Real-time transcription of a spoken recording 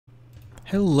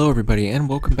Hello everybody and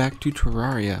welcome back to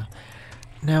Terraria.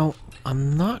 Now,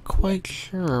 I'm not quite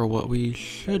sure what we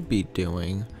should be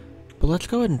doing, but let's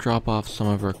go ahead and drop off some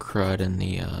of our crud in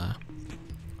the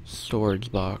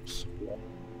storage box.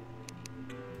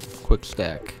 Quick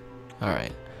stack.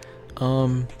 Alright.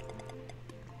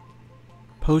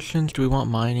 Potions, do we want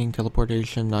mining,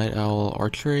 teleportation, night owl,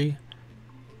 archery?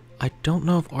 I don't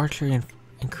know if archery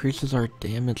increases our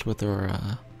damage with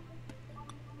our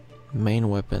main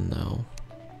weapon though.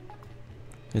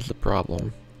 Is the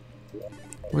problem.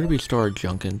 Where do we store our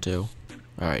junk into?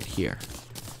 Alright, here.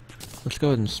 Let's go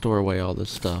ahead and store away all this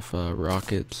stuff.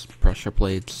 Rockets, pressure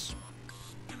plates.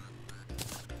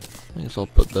 I guess I'll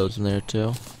put those in there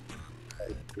too.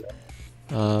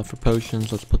 For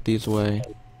potions, let's put these away.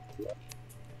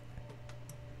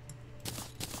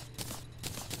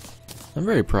 I'm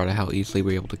very proud of how easily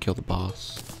we were able to kill the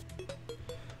boss.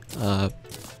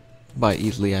 By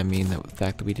easily I mean the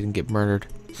fact that we didn't get murdered.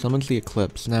 Summons the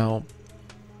Eclipse. Now,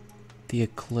 the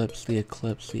Eclipse.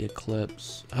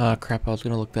 Crap, I was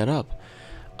gonna look that up.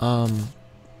 I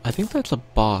think that's a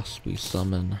boss we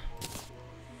summon.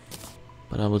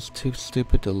 But I was too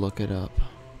stupid to look it up.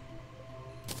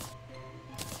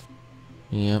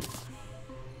 Yep.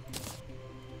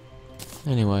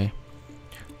 Anyway,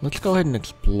 let's go ahead and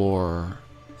explore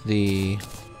the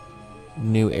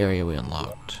new area we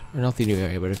unlocked. Or not the new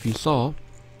area, but if you saw,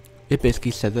 it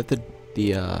basically said that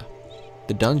the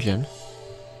dungeon,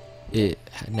 it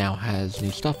now has new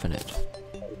stuff in it.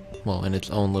 Well, in its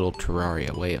own little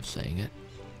Terraria way of saying it.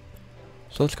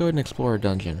 So let's go ahead and explore a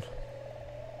dungeon.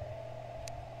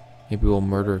 Maybe we'll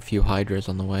murder a few hydras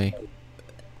on the way.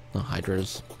 Not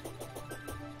hydras.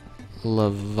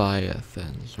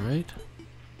 Leviathans, right?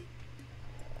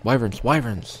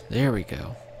 Wyverns! There we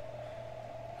go.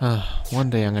 One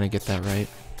day I'm gonna get that right.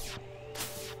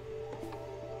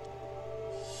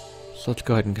 So let's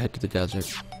go ahead and head to the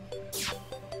desert.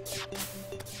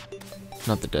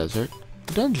 Not the desert.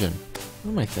 The dungeon.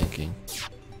 What am I thinking?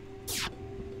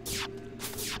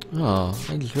 Oh,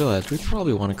 I just realized we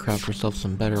probably want to craft ourselves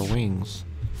some better wings.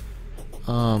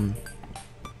 And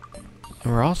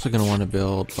we're also going to want to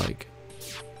build, like,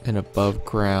 an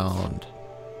above-ground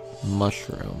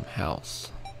mushroom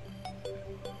house.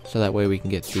 So that way we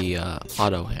can get the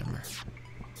auto hammer.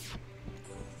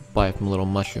 Buy it from a little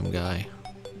mushroom guy.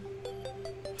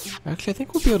 Actually, I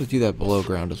think we'll be able to do that below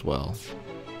ground as well.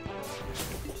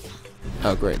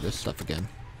 Oh great, this stuff again.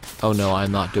 Oh no,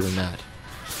 I'm not doing that.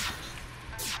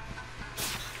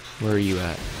 Where are you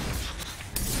at?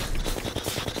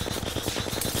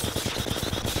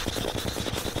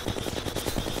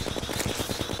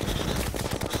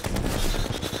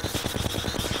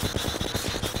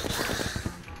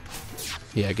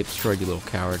 Yeah, get destroyed, you little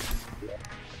coward.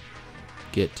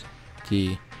 Get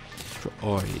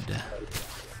destroyed.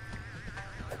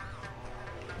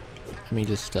 Let me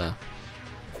just go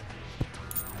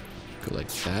like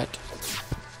that,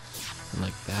 and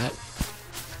like that.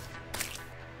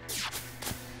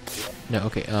 No,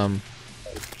 okay,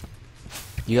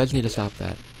 you guys need to stop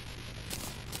that.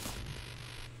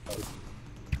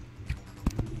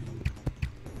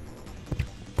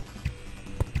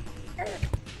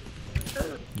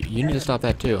 You need to stop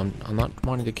that too. I'm not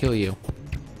wanting to kill you.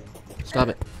 Stop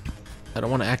it. I don't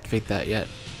want to activate that yet.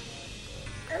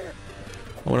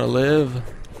 I want to live.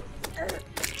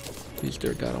 Please,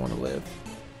 dear God, I want to live.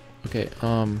 Okay,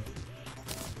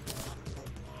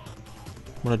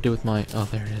 what do I do with my... Oh,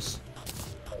 there it is.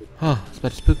 Oh, I was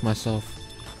about to spook myself.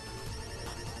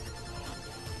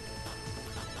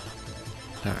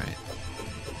 Alright.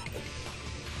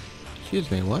 Excuse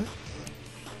me, what?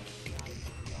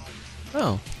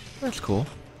 Oh, that's cool.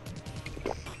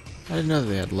 I didn't know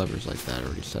they had levers like that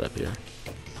already set up here.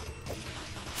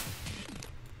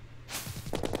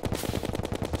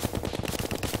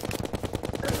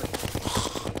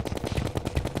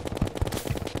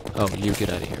 Oh, you get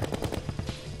out of here.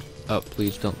 Oh,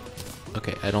 please don't.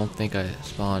 Okay, I don't think I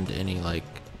spawned any, like,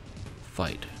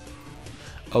 fight.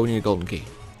 Oh, we need a golden key.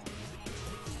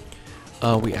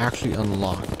 We actually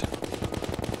unlocked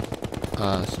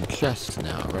some chests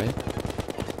now, right?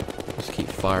 Just keep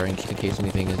firing just in case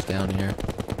anything is down here.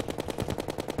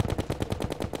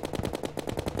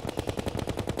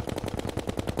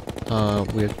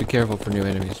 We have to be careful for new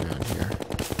enemies around here.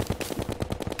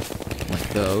 Like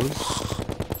those.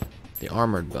 The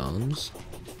armored bones.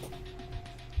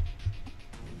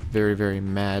 Very, very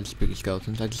mad spooky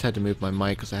skeletons. I just had to move my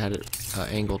mic because I had it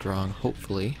angled wrong.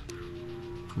 Hopefully,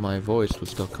 my voice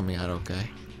was still coming out okay.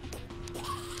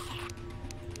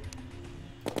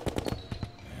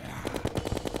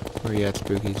 Where you at,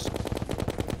 spookies?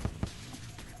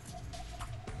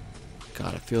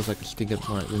 God, it feels like a stinking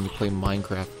when you play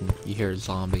Minecraft and you hear a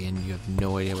zombie and you have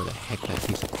no idea where the heck that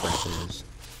piece of crap is.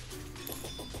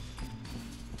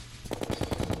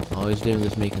 All he's doing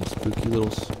is making spooky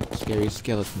little scary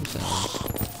skeleton sounds.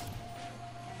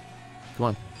 Come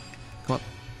on. Come on.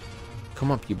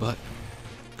 Come up, you butt.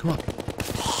 Come on.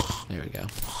 There we go.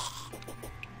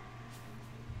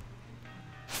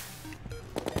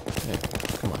 There.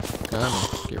 Come on. Come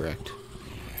on. Get wrecked.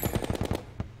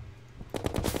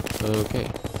 Okay.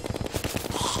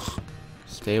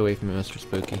 Stay away from me, Mr.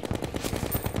 Spooky.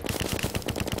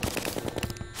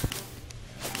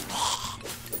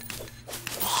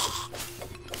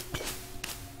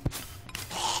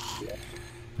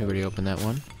 We already opened that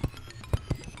one.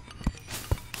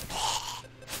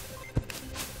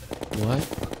 What?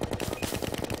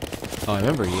 Oh, I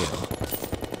remember you.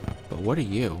 But what are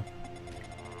you?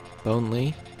 Bone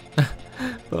Lee?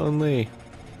 Bone Lee.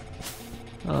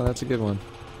 Oh, that's a good one.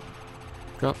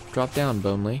 Drop down,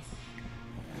 Bone Lee.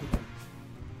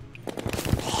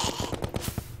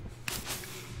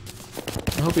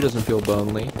 I hope he doesn't feel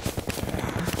lonely.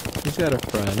 He's got a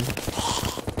friend.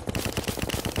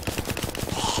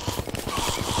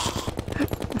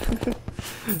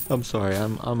 I'm sorry.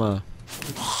 I'm a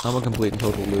complete and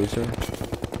total loser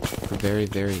for very,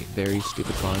 very, very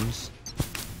stupid puns.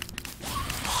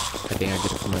 I think I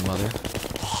get it from my mother.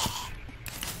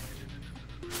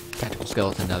 Tactical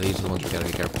skeleton. Now these are the ones we gotta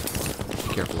be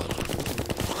careful of.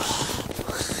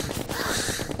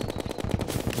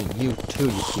 And you too,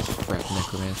 you piece of crap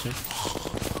necromancer.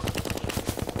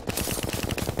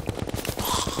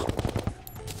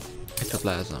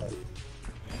 Ectoplasm.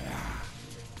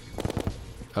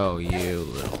 Oh, you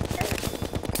little...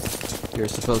 You're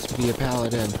supposed to be a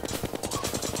paladin.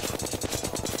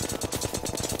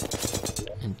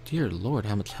 And dear lord,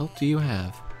 how much health do you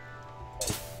have?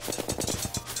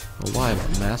 Well, why?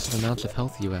 Massive amounts of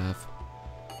health you have.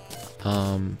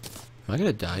 Am I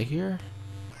gonna die here?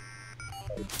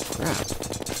 Crap.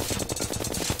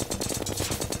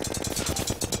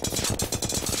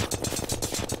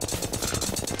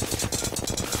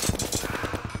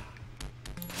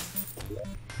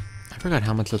 I forgot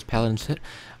how much those paladins hit.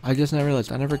 I just now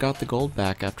realized I never got the gold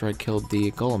back after I killed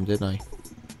the golem, didn't I?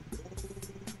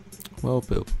 Well,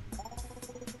 poop.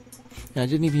 And I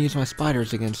didn't even use my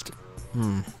spiders against...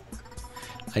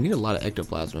 I need a lot of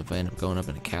ectoplasm if I end up going up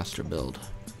in a caster build.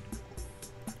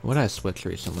 What did I switch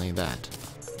recently? That.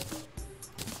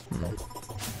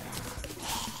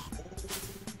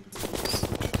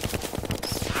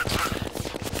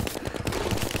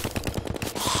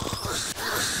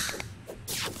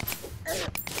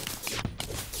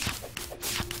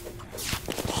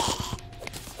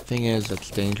 Thing is, it's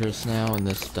dangerous now in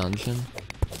this dungeon.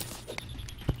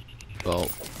 Well,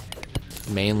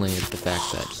 mainly is the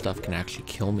fact that stuff can actually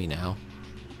kill me now.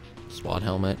 SWAT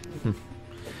helmet.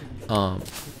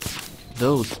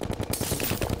 Those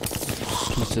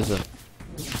pieces of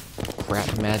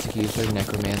crap magic user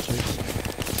necromancers.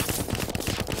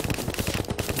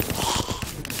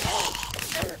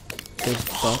 Those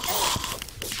fucks.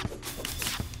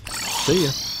 See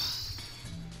ya.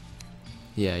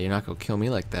 Yeah, you're not gonna kill me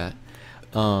like that.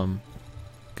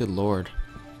 Good lord.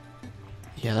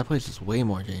 Yeah, that place is way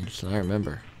more dangerous than I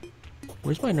remember.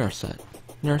 Where's my nurse at?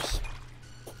 Nurse,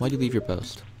 why'd you leave your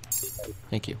post?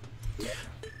 Thank you.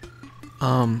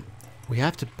 We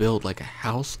have to build like a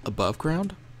house above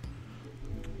ground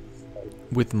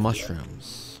with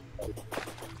mushrooms.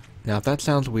 Now, if that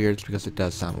sounds weird, it's because it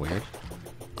does sound weird.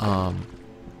 I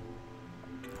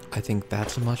think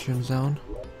that's a mushroom zone.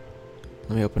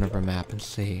 Let me open up our map and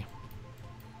see.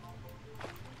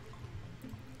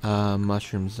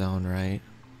 Mushroom zone, right?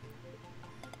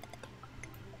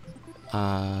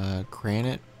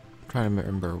 Granite? I'm trying to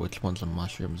remember which one's a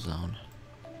mushroom zone.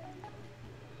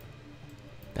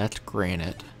 That's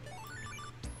granite.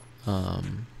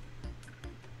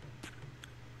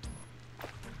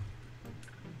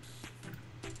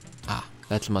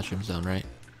 That's a mushroom zone, right?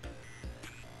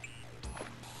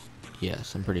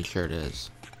 Yes, I'm pretty sure it is.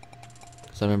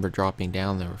 So I remember dropping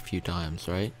down there a few times,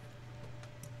 right?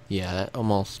 Yeah, that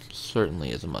almost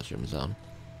certainly is a mushroom zone.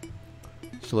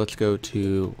 So let's go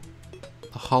to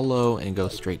the hollow and go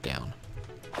straight down.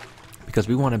 Because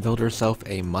we want to build ourselves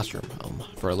a mushroom home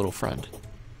for our little friend.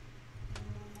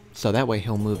 So that way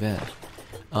he'll move in.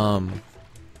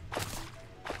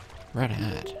 Right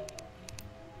at.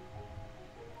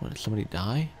 What, did somebody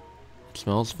die? It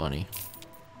smells funny.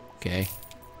 Okay.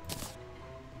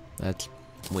 That's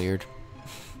weird.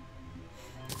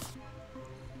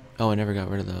 Oh, I never got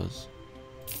rid of those.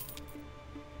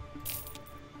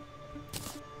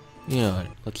 You know what?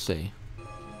 Let's see.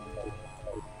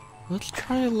 Let's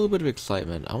try a little bit of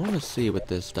excitement. I want to see what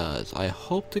this does. I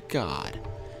hope to God,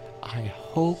 I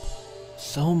hope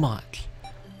so much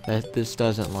that this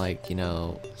doesn't, like, you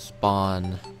know,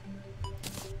 spawn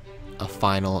a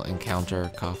final encounter.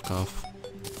 Cough, cough.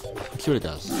 Let's see what it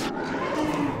does. That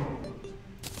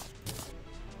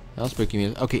was spooky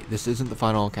music. Okay, this isn't the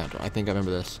final encounter. I think I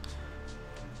remember this.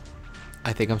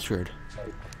 I think I'm screwed.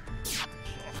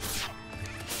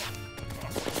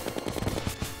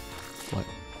 What?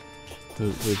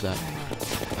 Who's that?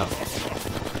 Oh.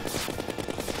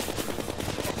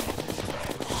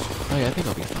 Oh yeah, I think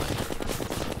I'll be fine.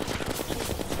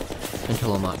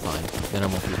 Until I'm not fine. Then I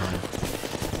won't be fine.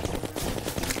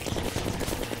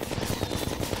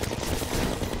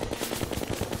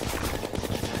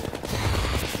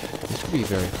 This could be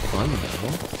very fun though.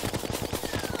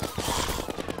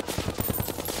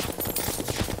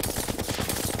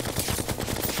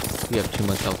 You have too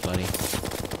much health, buddy.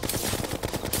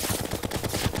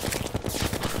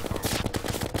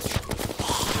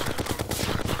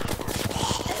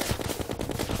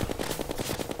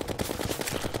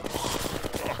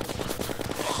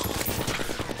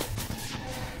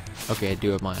 Okay, I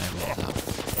do have my eyeballs out.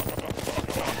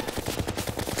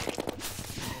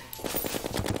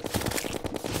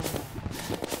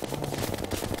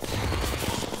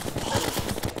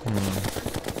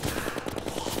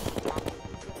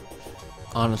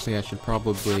 Honestly, I should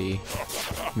probably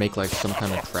make like some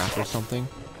kind of trap or something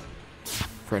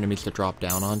for enemies to drop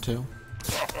down onto.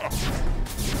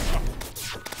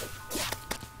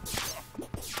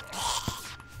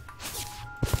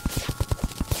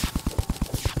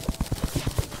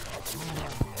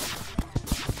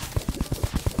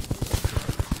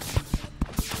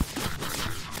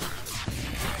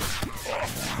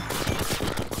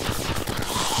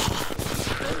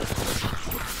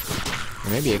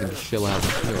 Maybe I can just chill out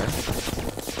here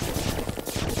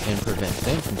and prevent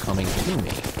them from coming to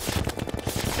me.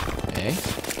 Okay.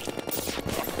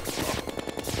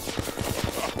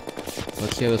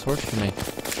 Let's see how this works for me.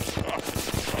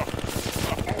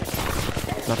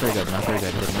 Not very good, not very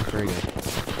good, not very good.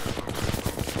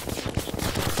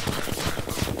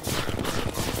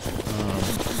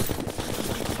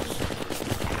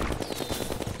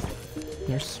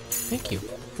 There's... Thank you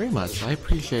very much. I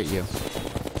appreciate you.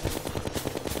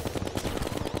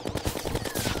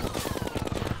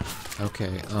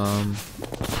 Okay, are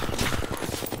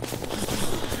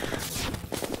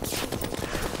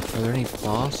there any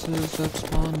bosses that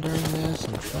spawn during this?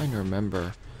 I'm trying to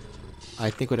remember.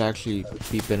 I think it would actually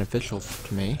be beneficial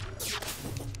to me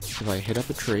if I hit up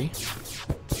a tree.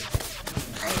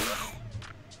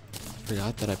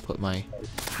 Forgot that I put my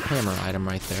hammer item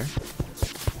right there.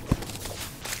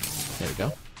 There we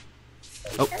go.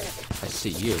 Oh, I see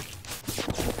you.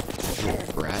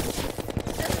 Little brat.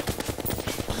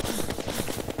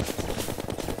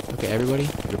 Okay, everybody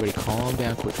calm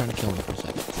down, quit trying to kill me for a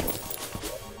second.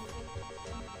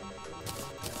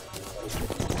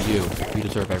 You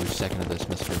deserve every second of this,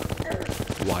 Mr.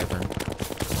 Wyvern.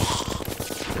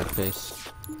 Red face.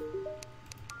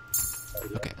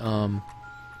 Okay,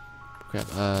 crap,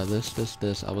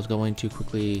 this. I was going to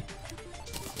quickly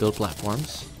build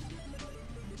platforms.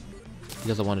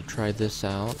 Because I want to try this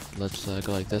out. Let's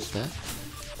go like this, that.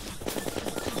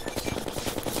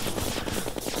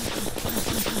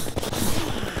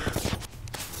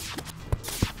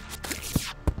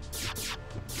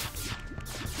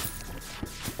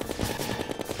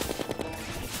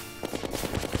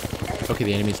 Okay,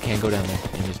 the enemies can go down there.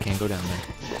 Enemies can go down there.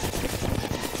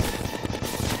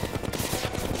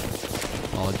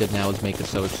 All I did now is make it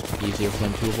so it's easier for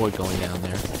them to avoid going down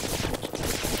there.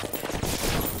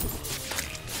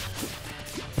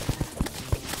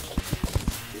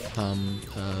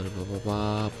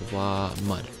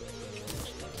 Mud.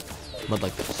 Mud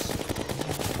like this.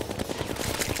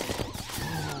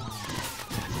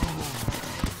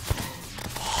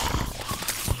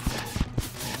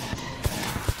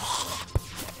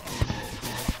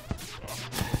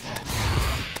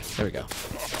 There we go.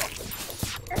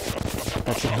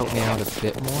 That should help me out a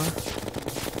bit more.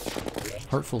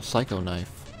 Hurtful Psycho Knife.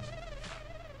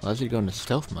 Allows you to go into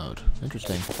stealth mode.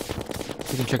 Interesting.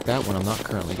 You can check that when I'm not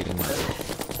currently getting murdered.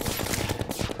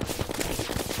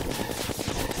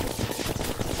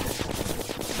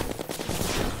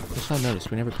 Just I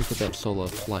noticed, we never picked up that solo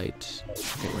flight.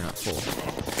 Okay, we're not full.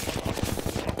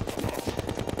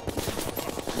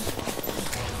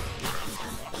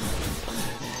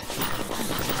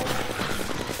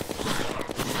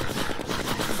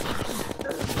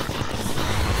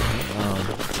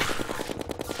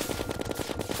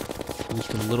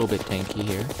 Just a little bit tanky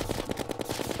here.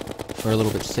 Or a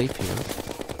little bit safe here.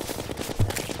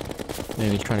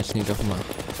 Maybe he's trying to sneak up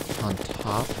on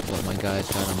top, but my guy's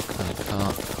got him kind of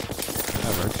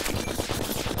covered.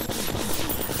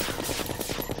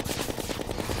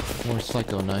 More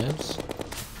psycho knives.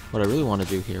 What I really want to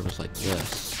do here was like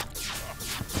this.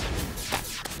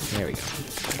 There we go.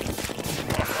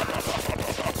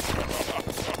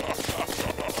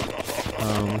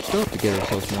 We still have to get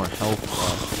ourselves more health.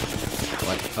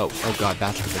 Oh god,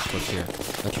 that's what this was here.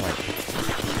 That's right.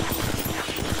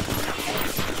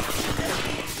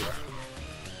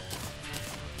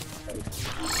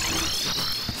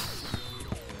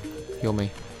 Heal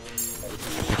me.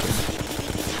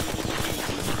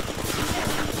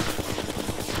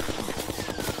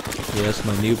 Yes,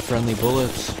 my new friendly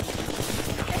bullets.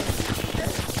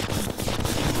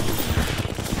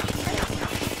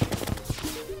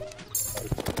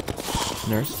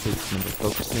 Nurse, please remember,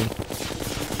 focus me.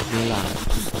 Be alive.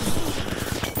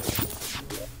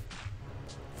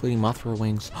 Fleeting Mothra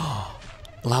wings.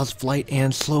 Allows flight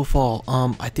and slow fall.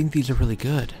 I think these are really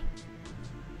good.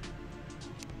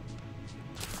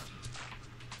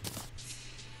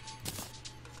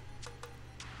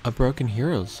 A broken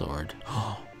hero sword.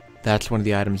 That's one of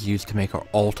the items used to make our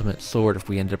ultimate sword if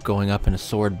we end up going up in a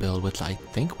sword build, which I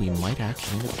think we might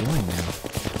actually end up doing now.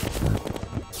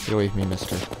 Get away from me,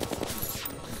 mister.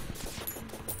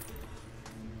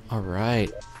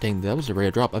 Alright. Dang, that was a rare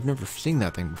drop. I've never seen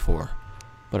that thing before,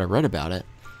 but I read about it.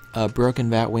 Broken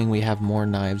Batwing, we have more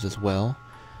knives as well.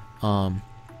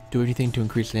 Do anything to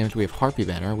increase damage. We have Harpy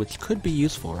Banner, which could be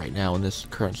useful right now in this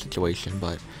current situation,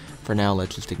 but for now,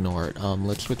 let's just ignore it.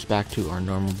 Let's switch back to our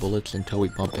normal bullets until we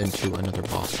bump into another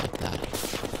boss like that.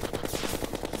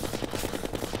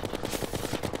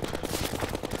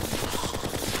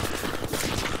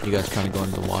 You guys trying to go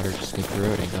into the water to sneak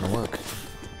through it ain't gonna work.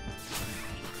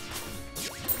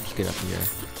 Let's get up here.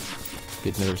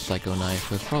 Get another psycho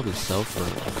knife. Let's probably sell for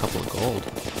a couple of gold.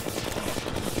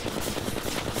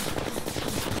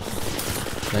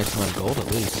 Nice amount of gold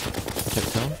at least. Check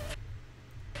it out.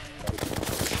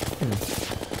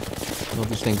 Well, if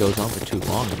this thing goes on for too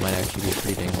long, it might actually be a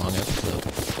pretty dang long episode.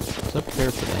 So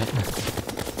prepare for that.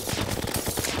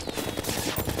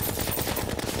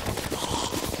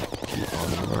 Keep on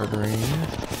murdering.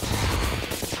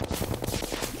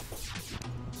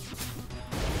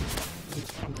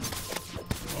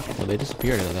 Well, they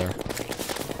disappeared out of there.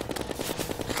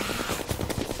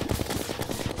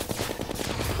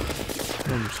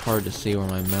 It's hard to see where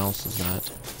my mouse is at.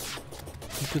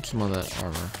 Let's get some of that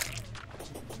armor.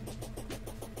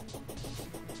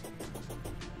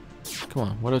 Come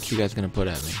on, what else you guys gonna put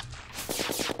at me?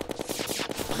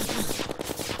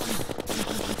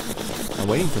 I'm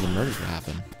waiting for the murder to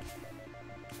happen.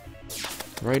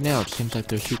 Right now, it seems like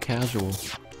they're too casual.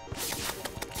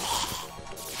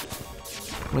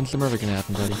 When's the murder gonna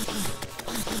happen, buddy?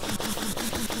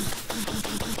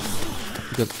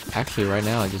 Because actually, right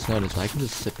now, I just noticed I can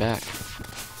just sit back.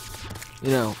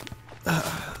 You know,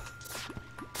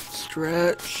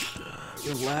 stretch,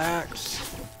 relax.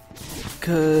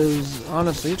 Because,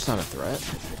 honestly, it's not a threat.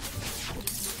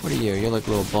 What are you? You're like a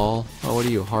little ball. Oh, what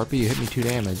are you, Harpy? You hit me 2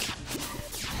 damage.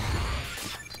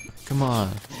 Come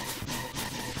on.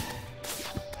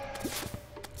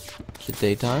 Is it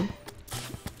daytime?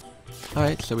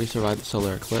 Alright, so we survived the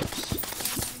solar eclipse.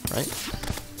 Right?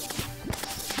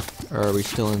 Or are we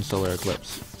still in solar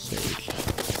eclipse stage?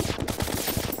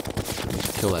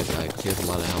 Let's kill that guy, because he has a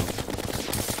lot of health.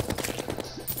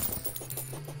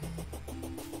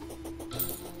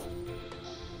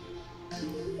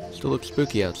 Still looks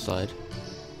spooky outside.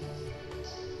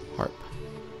 Harp.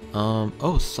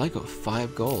 Oh, Psycho,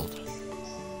 5 gold.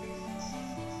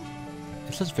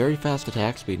 It says very fast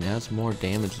attack speed and has more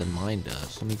damage than mine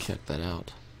does. Let me check that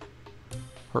out.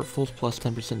 Hurtful's plus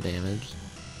 10% damage.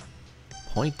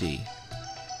 Pointy.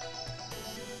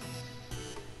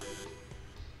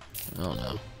 I don't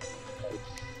know.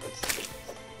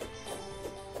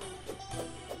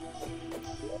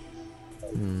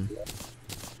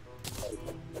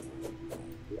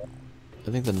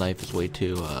 I think the knife is way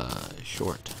too,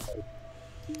 short.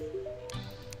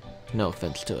 No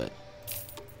offense to it.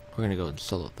 We're gonna go and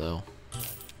sell it, though.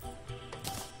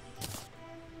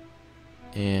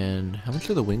 And how much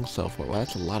do the wings sell for? Wow,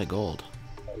 that's a lot of gold.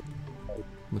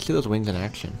 Let's see those wings in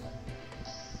action.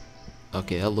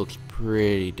 Okay, that looks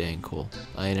pretty dang cool.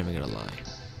 I ain't even gonna lie.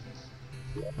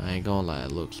 I ain't gonna lie,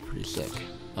 it looks pretty sick.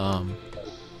 Let's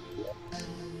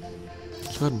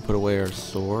go ahead and put away our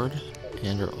sword.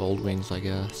 And our old wings, I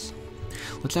guess.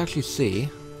 Let's actually see,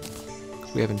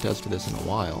 because we haven't tested this in a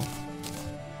while,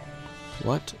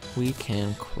 what we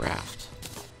can craft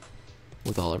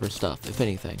with all of our stuff, if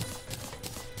anything.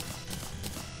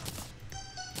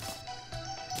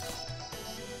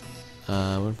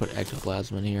 I'm gonna put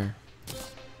ectoplasm in here.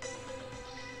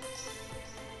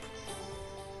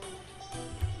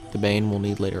 The bane we'll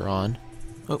need later on.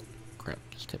 Oh, crap,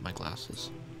 just hit my glasses.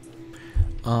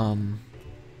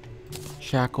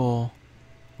 Shackle.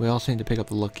 We also need to pick up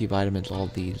the lucky vitamins, all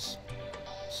these.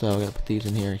 So I gotta put these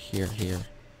in here, here, here.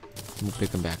 And we'll pick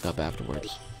them back up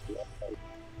afterwards.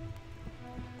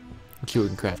 Let's see what we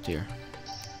can craft here.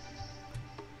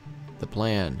 The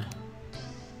plan.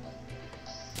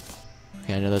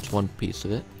 Okay, I know that's one piece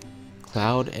of it.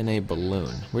 Cloud and a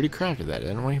balloon. We already crafted that,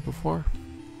 didn't we, before?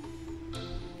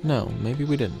 No, maybe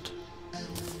we didn't.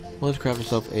 Well, let's craft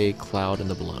ourselves a cloud and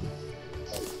a balloon.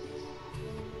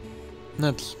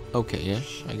 That's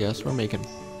okay-ish, I guess. We're making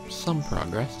some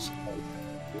progress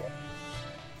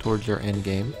towards our end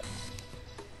game.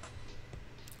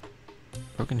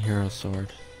 Broken hero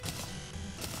sword.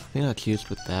 I think that's used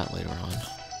with that later on.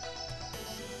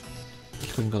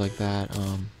 Just couldn't go like that.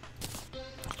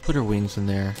 Let's put her wings in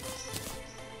there.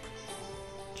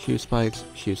 Shoe spikes,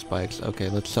 shoe spikes. Okay,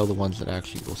 let's sell the ones that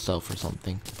actually will sell for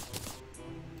something.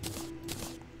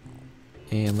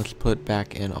 And let's put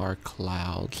back in our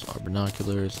clouds, our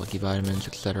binoculars, lucky vitamins,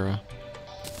 etc.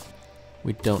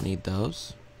 We don't need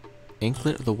those.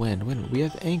 Anklet of the wind. We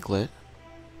have anklet.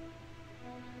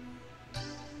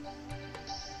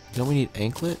 Don't we need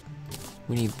anklet?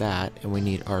 We need that, and we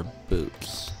need our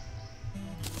boots.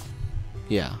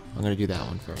 Yeah, I'm gonna do that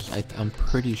one first. I'm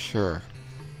pretty sure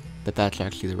that that's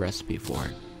actually the recipe for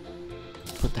it.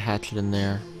 Put the hatchet in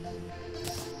there.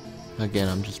 Again,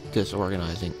 I'm just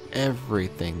disorganizing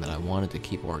everything that I wanted to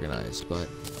keep organized, but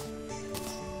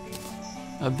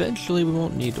eventually we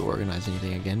won't need to organize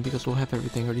anything again because we'll have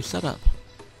everything already set up.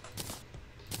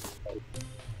 In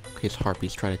case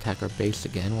harpies try to attack our base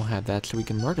again, we'll have that so we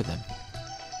can murder them.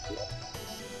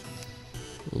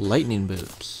 Lightning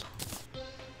boots.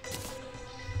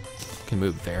 Can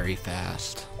move very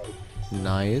fast.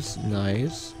 Nice,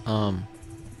 nice.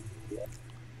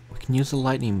 We can use the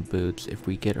lightning boots if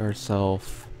we get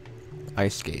ourselves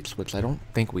ice skates, which I don't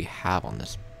think we have on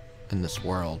in this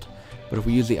world. But if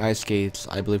we use the ice skates,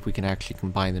 I believe we can actually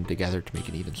combine them together to make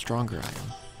an even stronger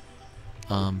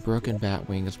item. Broken bat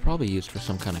wing is probably used for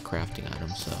some kind of crafting item,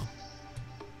 so.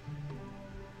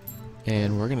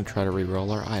 And we're gonna try to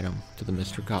reroll our item to the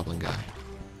Mr. Goblin guy.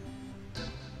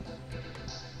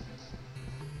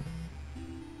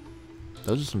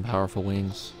 Those are some powerful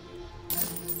wings.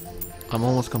 I'm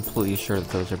almost completely sure that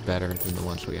those are better than the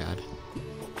ones we had.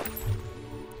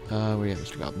 Where you at,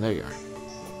 Mr. Goblin? There you are.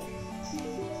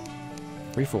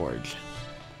 Reforge.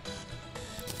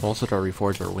 We'll also try to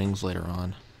reforge our wings later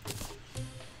on.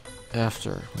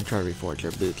 After we try to reforge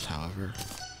our boots, however.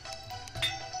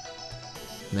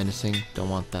 Menacing, don't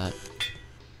want that.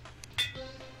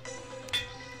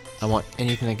 I want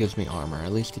anything that gives me armor,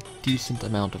 at least a decent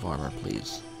amount of armor,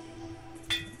 please.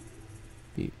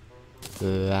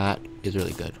 That is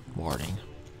really good. Warding.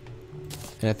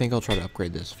 And I think I'll try to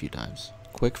upgrade this a few times.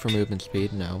 Quick for movement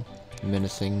speed, no.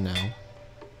 Menacing, no.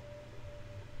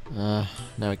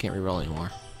 Now I can't reroll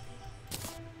anymore.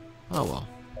 Oh well.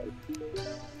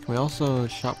 Can we also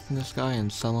shop from this guy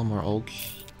and sell him our old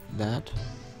that?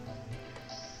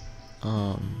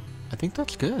 I think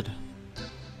that's good.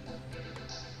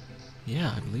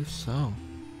 Yeah, I believe so.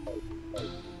 I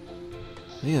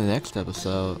think in the next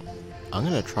episode, I'm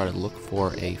gonna try to look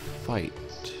for a fight.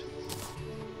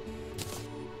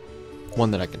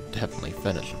 One that I can definitely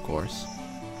finish, of course.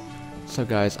 So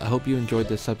guys, I hope you enjoyed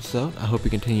this episode. I hope you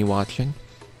continue watching.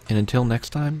 And until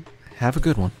next time, have a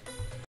good one.